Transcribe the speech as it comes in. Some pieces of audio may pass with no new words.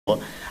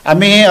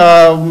আমি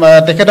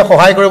তেখেতক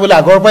সহায় কৰিবলৈ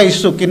আগৰ পৰা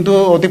ইচ্ছুক কিন্তু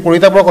অতি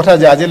পৰিতাপৰ কথা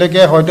যে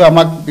আজিলৈকে হয়তো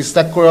আমাক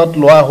বিশ্বাস কৰাত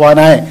লোৱা হোৱা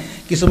নাই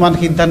কিছুমান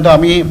সিদ্ধান্ত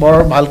আমি বৰ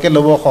ভালকে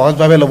ল'ব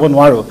সহজভাৱে ল'ব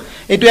নোৱাৰো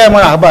এটোই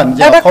আমাৰ আহ্বান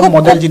যে অসম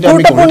মডেল যেটো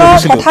আমি গঢ়ি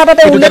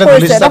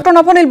তুলিছিলো ডক্টৰ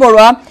নবনীল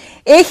বৰুৱা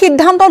এই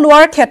সিদ্ধান্ত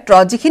লোৱাৰ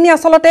ক্ষেত্ৰত যিখিনি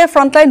আসলতে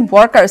ফ্ৰণ্টলাইন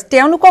ওয়াৰ্কাৰ্স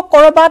তেওঁলোকক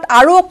কৰবাত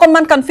আৰু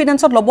অকমান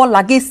কনফিডেন্সত ল'ব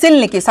লাগিছিল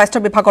নেকি স্বাস্থ্য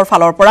বিভাগৰ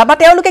ফালৰ পৰা বা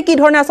তেওঁলোকে কি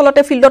ধৰণে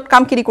আসলতে ফিল্ডত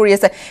কাম কৰি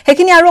আছে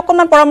হেখিনি আৰু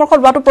অকমান পৰামৰ্শ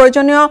লোৱাটো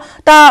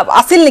প্ৰয়োজনীয়তা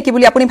আছিল নেকি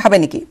বুলি আপুনি ভাবে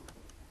নেকি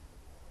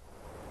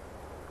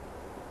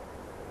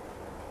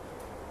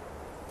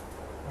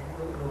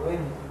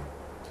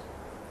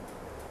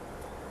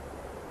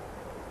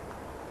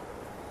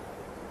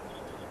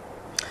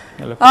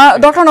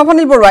ডক্টৰ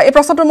নবনীল বৰুৱা এই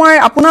প্ৰশ্নটো মই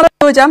আপোনালৈ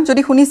লৈ যাম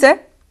যদি শুনিছে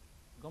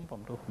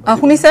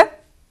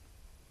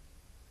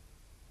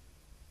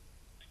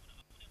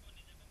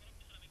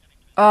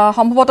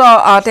সম্ভৱতঃ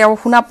তেওঁ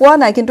শুনা পোৱা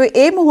নাই কিন্তু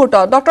এই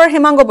মুহূৰ্তত ডক্টৰ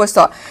হেমাংগ বৈশ্য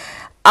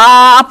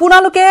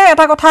আপোনালোকে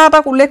এটা কথা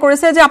উল্লেখ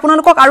কৰিছে যে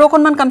আপোনালোকক আৰু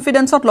অকণমান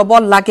কনফিডেন্সত ল'ব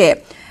লাগে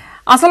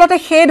আসলতে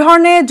সেই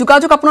ধৰণে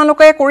যোগাযোগ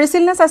আপোনালোকে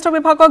কৰিছিল নে স্বাস্থ্য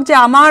বিভাগক যে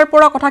আমাৰ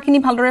পৰা কথাখিনি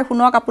ভালদৰে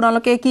শুনক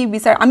আপোনালোকে কি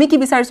বিচাৰ আমি কি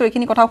বিচাৰিছো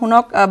এইখিনি কথা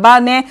শুনক বা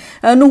নে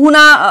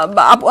নুহুনা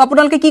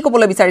আপোনালোকে কি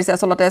ক'বলৈ বিচাৰিছে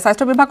আসলতে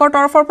স্বাস্থ্য বিভাগৰ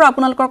তৰফৰ পৰা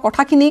আপোনালোকৰ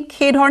কথাখিনি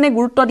সেই ধৰণে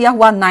গুৰুত্ব দিয়া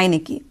হোৱা নাই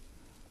নেকি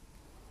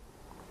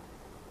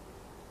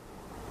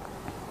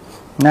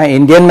না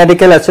ইণ্ডিয়ান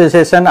মেডিকেল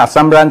এছ'চিয়েশ্যন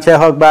আসাম ব্ৰাঞ্চে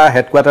হওক বা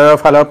হেডকোৱাৰ্টাৰৰ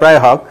ফালৰ পৰাই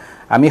হওক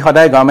আমি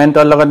সদায়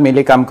গভৰ্ণমেণ্টৰ লগত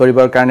মিলি কাম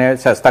কৰিবৰ কাৰণে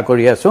চেষ্টা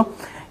কৰি আছো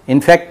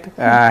ইনফেক্ট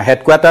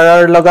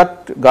হেডকোৱাৰ্টাৰৰ লগত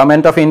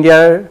গভৰ্ণমেণ্ট অফ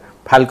ইণ্ডিয়াৰ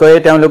ভালকৈ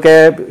তেওঁলোকে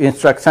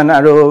ইনষ্ট্ৰাকশ্যন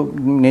আৰু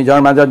নিজৰ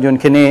মাজত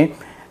যোনখিনি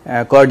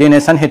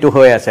কোঅৰ্ডিনেশ্যন হেতু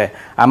হৈ আছে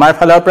আমাৰ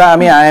ফালৰ পৰা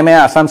আমি আইএমএ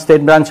আসাম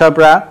ষ্টেট ব্ৰাঞ্চৰ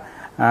পৰা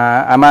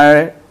আমাৰ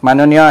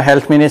মাননীয়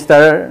হেল্থ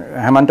মিনিষ্টাৰ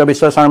হেমন্ত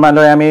বিশ্ব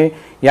শৰ্মালৈ আমি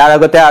ইয়াৰ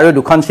আগতে আৰু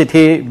দুখন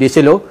চিঠি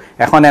দিছিলোঁ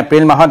এখন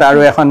এপ্ৰিল মাহত আৰু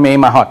এখন মে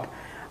মাহত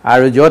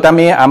আৰু য'ত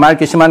আমি আমাৰ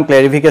কিছুমান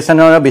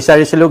ক্লেৰিফিকেশ্যনৰ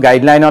বিচাৰিছিলোঁ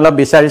গাইডলাইন অলপ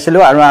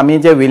বিচাৰিছিলোঁ আৰু আমি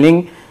যে উইলিং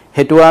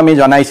হেতুও আমি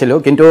জনাইছিলোঁ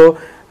কিন্তু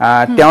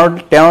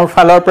তেওঁৰ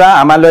ফালৰ পৰা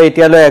আমালৈ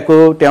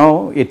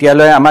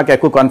এতিয়ালৈ আমাক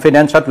একো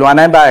কনফিডেন্সত লোৱা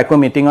নাই বা একো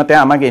মিটিঙতে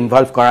আমাক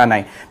ইনভলভ কৰা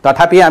নাই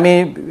তথাপি আমি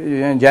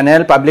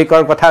জেনেৰেল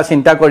পাব্লিকৰ কথা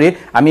চিন্তা কৰি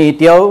আমি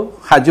এতিয়াও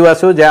সাজু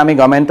আছো যে আমি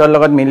গভৰ্ণমেণ্টৰ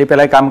লগত মিলি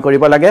পেলাই কাম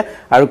কৰিব লাগে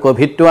আৰু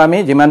কোভিডটো আমি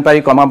যিমান পাৰি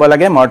কমাব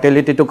লাগে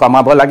মৰ্টেলিটিটো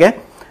কমাব লাগে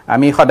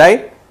আমি সদায়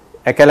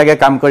একেলগে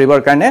কাম কৰিবৰ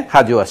কাৰণে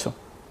সাজু আছো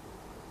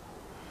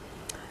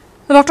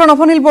ডক্টৰ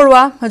নবনীল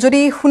বৰুৱা যদি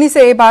শুনিছে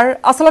এবাৰ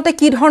আসলতে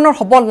কি ধৰণৰ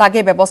হ'ব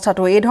লাগে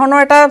ব্যৱস্থাটো এই ধৰণৰ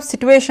এটা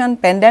সিচুৱেচন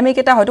পেন্ডেমিক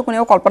এটা হয়তো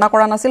কোনেও কল্পনা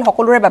কৰা নাছিল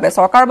সকলোৰে বাবে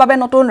চৰকাৰৰ বাবে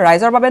নতুন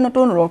ৰাইজৰ বাবে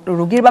নতুন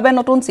ৰোগীৰ বাবে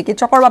নতুন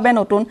চিকিৎসকৰ বাবে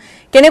নতুন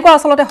কেনেকুৱা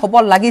আসলতে হ'ব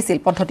লাগিছিল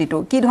পদ্ধতিটো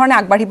কি ধৰণে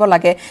আগবাঢ়িব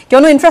লাগে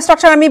কিয়নো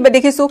ইনফ্ৰাষ্ট্ৰাকচাৰ আমি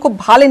দেখিছো খুব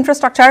ভাল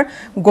ইনফ্ৰাষ্ট্ৰাকচাৰ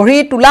গঢ়ি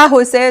তোলা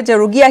হৈছে যে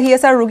ৰোগী আহি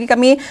আছে আৰু ৰোগীক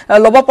আমি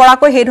ল'ব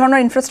পৰাকৈ সেই ধৰণৰ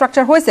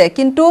ইনফ্ৰাষ্ট্ৰাকচাৰ হৈছে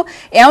কিন্তু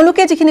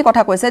এওঁলোকে যিখিনি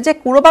কথা কৈছে যে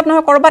কৰবাত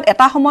নহয় কৰবাত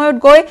এটা সময়ত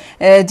গৈ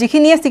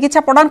যিখিনিয়ে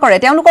চিকিৎসা প্ৰদান কৰে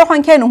তেওঁলোকৰ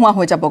সংখ্যাই নোহোৱা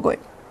হৈ যাবগৈ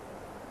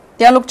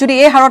তেওঁলোক যদি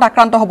এই হাৰত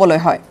আক্ৰান্ত হ'বলৈ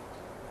হয়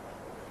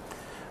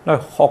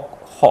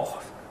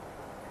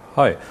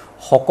হয়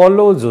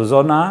সকলো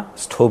যোজনা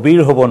স্থবিৰ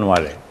হ'ব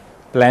নোৱাৰে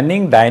প্লেনিং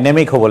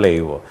ডাইনামিক হ'ব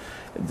লাগিব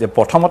যে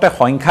প্ৰথমতে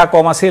সংখ্যা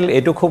কম আছিল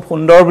এটো খুব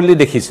সুন্দৰ বুলি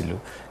দেখিছিলোঁ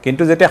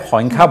কিন্তু যেতিয়া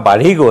সংখ্যা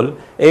বাঢ়ি গ'ল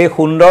এই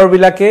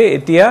সুন্দৰবিলাকে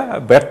এতিয়া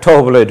ব্যৰ্থ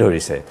হ'বলৈ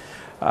ধৰিছে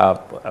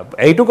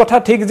এইটো কথা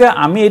ঠিক যে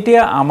আমি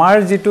এতিয়া আমাৰ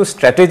যেটো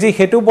স্ট্ৰ্যাটেজি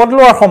হেতু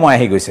বদলোৱাৰ সময়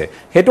আহি গৈছে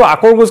হেতু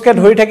আকৰ গুজকে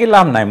ধৰি থাকি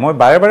লাভ নাই মই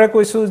বাৰে বাৰে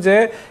কৈছো যে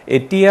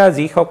এতিয়া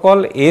যি সকল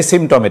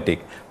এচিম্পটমেটিক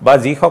বা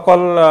যি সকল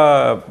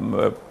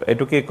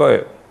এটো কি কয়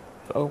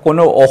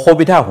কোনো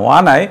অসুবিধা হোৱা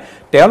নাই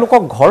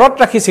তেওঁলোকক ঘৰত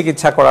ৰাখি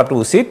চিকিৎসা কৰাটো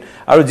উচিত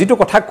আৰু যেটো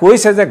কথা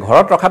কৈছে যে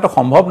ঘৰত ৰখাটো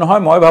সম্ভৱ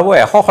নহয় মই ভাবো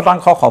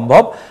 100%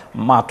 সম্ভৱ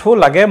মাথো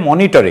লাগে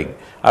মনিটৰিং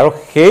আৰু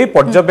সেই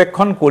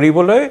পৰ্যবেক্ষণ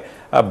কৰিবলৈ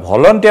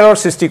ভলন্টিয়াৰৰ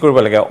সৃষ্টি কৰিব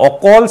লাগে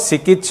অকল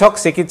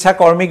চিকিৎসা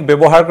কৰ্মীক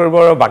ব্যৱহাৰ কৰিব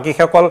আৰু বাকি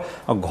সকল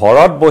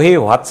ঘৰত বহি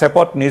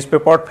হোৱাটছএপত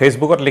নিউজপেপাৰত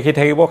ফেসবুকত লিখি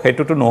থাকিব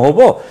হেতুটো নহব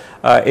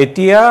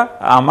এতিয়া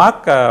আমাক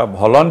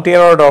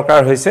ভলন্টিয়াৰৰ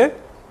দৰকাৰ হৈছে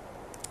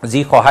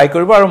যি সহায়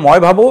কৰিব আৰু মই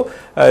ভাবো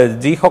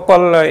যি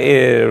সকল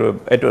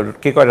এটো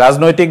কি কয়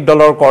ৰাজনৈতিক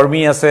দলৰ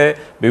কৰ্মী আছে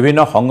বিভিন্ন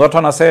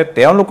সংগঠন আছে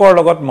তেওঁলোকৰ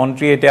লগত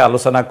মন্ত্ৰী এতিয়া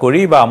আলোচনা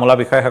কৰি বা আমলা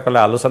বিষয়সকলে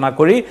আলোচনা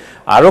কৰি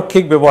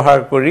আৰক্ষীক ব্যৱহাৰ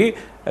কৰি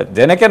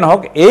যেনেকে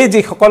নহক এই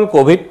যি সকল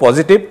কোভিড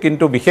পজিটিভ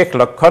কিন্তু বিশেষ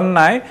লক্ষণ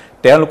নাই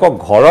তেওঁলোকক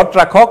ঘৰত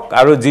ৰাখক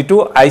আৰু যেটো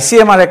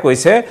আইসিএমআৰে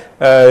কৈছে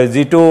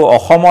যেটো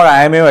অসমৰ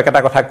আইএমএও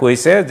একটা কথা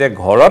কৈছে যে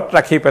ঘৰত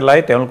ৰাখি পেলাই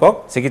তেওঁলোকক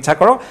চিকিৎসা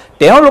কৰক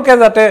তেওঁলোকে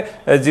যাতে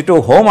যেটো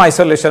হোম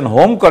আইসোলেশন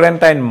হোম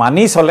কোৱাৰেণ্টাইন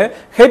মানি চলে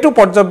হেতু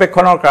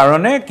পৰ্যবেক্ষণৰ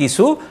কাৰণে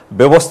কিছু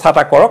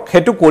ব্যৱস্থাটা কৰক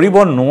হেতু কৰিব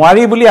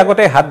নোৱাৰি বুলি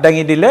আগতে হাত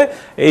দাঙি দিলে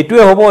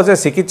এইটোৱে হ'ব যে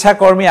চিকিৎসা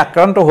কৰ্মী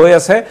আক্ৰান্ত হৈ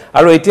আছে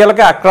আৰু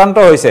এতিয়ালৈকে আক্ৰান্ত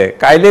হৈছে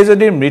কাইলে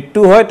যদি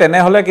মৃত্যু হয়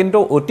তেনেহলে কিন্তু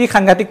অতি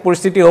সাংঘাতিক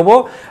পৰিস্থিতি হ'ব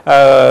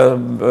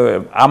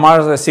আমাৰ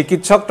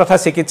চিকিৎসক তথা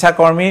চিকিৎসা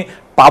কৰ্মী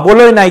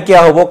পাবলৈ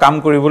নাইকিয়া হ'ব কাম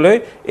কৰিবলৈ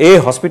এই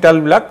হস্পিটাল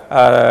বিলাক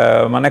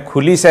মানে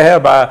খুলিছে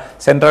বা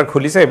সেন্টাৰ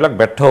খুলিছে এইবিলাক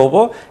ব্যৰ্থ হ'ব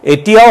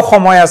এতিয়াও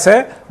সময় আছে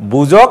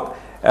বুজক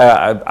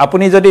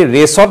আপুনি যদি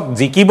ৰেচত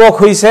জিকিব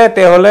খুইছে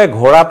তেহলে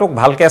ঘোৰাটোক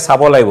ভালকে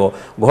চাব লাগিব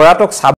ঘোৰাটোক